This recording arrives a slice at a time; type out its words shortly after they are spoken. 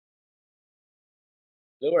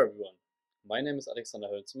Hello everyone, my name is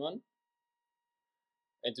Hoelzemann,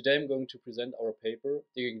 and today I'm going to present our paper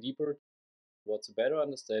digging deeper towards a better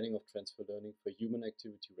understanding of transfer learning for human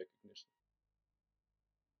activity recognition.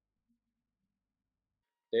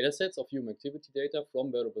 Datasets of human activity data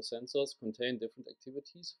from wearable sensors contain different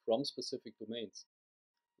activities from specific domains,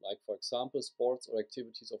 like for example sports or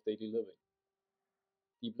activities of daily living.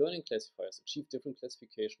 Deep learning classifiers achieve different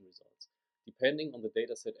classification results, depending on the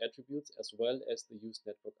dataset attributes as well as the used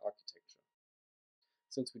network architecture.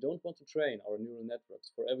 Since we don't want to train our neural networks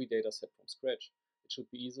for every dataset from scratch, it should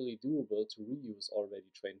be easily doable to reuse already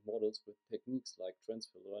trained models with techniques like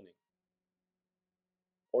transfer learning.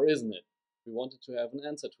 Or isn't it? We wanted to have an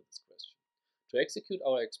answer to this question. To execute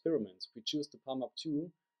our experiments, we choose the PAMAP2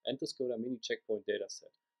 and the Skoda Mini checkpoint dataset.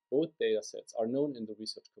 Both datasets are known in the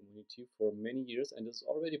research community for many years and it is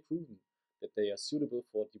already proven that they are suitable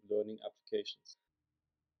for deep learning applications.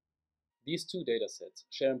 These two datasets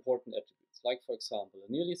share important attributes, like for example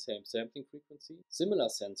a nearly same sampling frequency, similar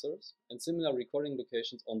sensors, and similar recording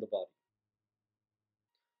locations on the body.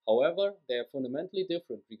 However, they are fundamentally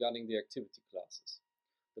different regarding the activity classes.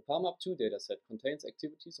 The PAMAP2 dataset contains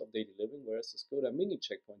activities of daily living, whereas the Skoda Mini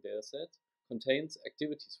checkpoint dataset contains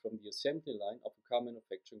activities from the assembly line of a car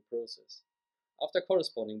manufacturing process. After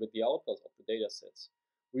corresponding with the outputs of the datasets,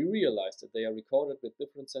 we realized that they are recorded with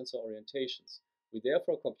different sensor orientations. We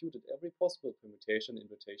therefore computed every possible permutation and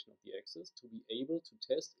rotation of the axis to be able to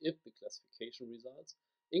test if the classification results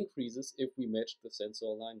increases if we match the sensor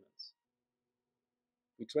alignments.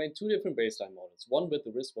 We trained two different baseline models, one with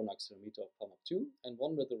the RIS1 accelerometer of PAMAP2 and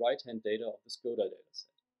one with the right-hand data of the Skoda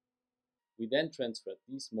dataset. We then transferred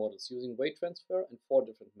these models using weight transfer and 4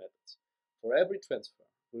 different methods. For every transfer,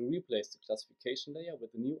 we replaced the classification layer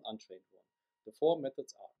with a new untrained one. The 4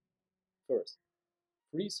 methods are: first,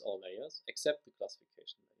 freeze all layers except the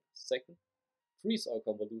classification layer. Second, freeze all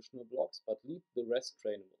convolutional blocks but leave the rest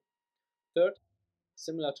trainable. Third,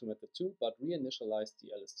 similar to method 2 but reinitialize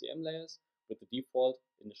the LSTM layers with the default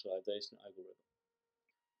initialization algorithm.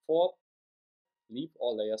 Fourth, leave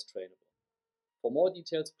all layers trainable. For more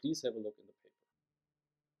details, please have a look in the paper.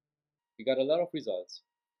 We got a lot of results,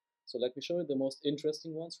 so let me show you the most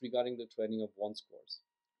interesting ones regarding the training of one scores.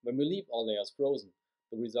 When we leave all layers frozen,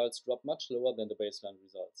 the results drop much lower than the baseline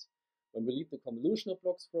results. When we leave the convolutional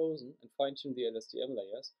blocks frozen and fine-tune the LSTM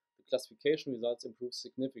layers, the classification results improve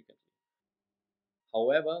significantly.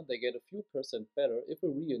 However, they get a few percent better if we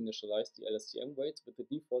reinitialize the LSTM weights with the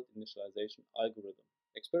default initialization algorithm.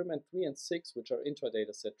 Experiment 3 and 6, which are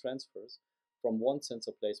intra-dataset transfers from one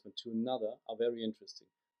sensor placement to another, are very interesting.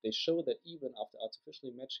 They show that even after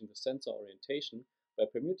artificially matching the sensor orientation by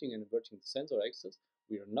permuting and inverting the sensor axis,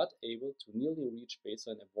 we are not able to nearly reach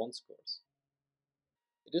baseline F1 scores.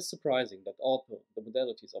 It is surprising that although the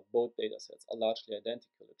modalities of both datasets are largely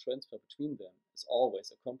identical, a transfer between them is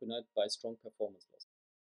always accompanied by strong performance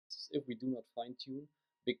losses if we do not fine-tune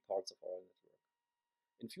big parts of our network.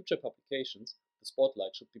 In future publications, the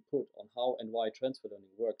spotlight should be put on how and why transfer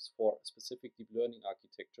learning works for specific deep learning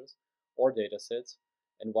architectures or datasets,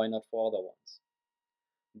 and why not for other ones.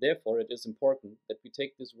 Therefore, it is important that we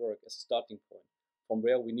take this work as a starting point from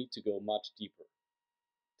where we need to go much deeper.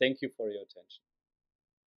 Thank you for your attention.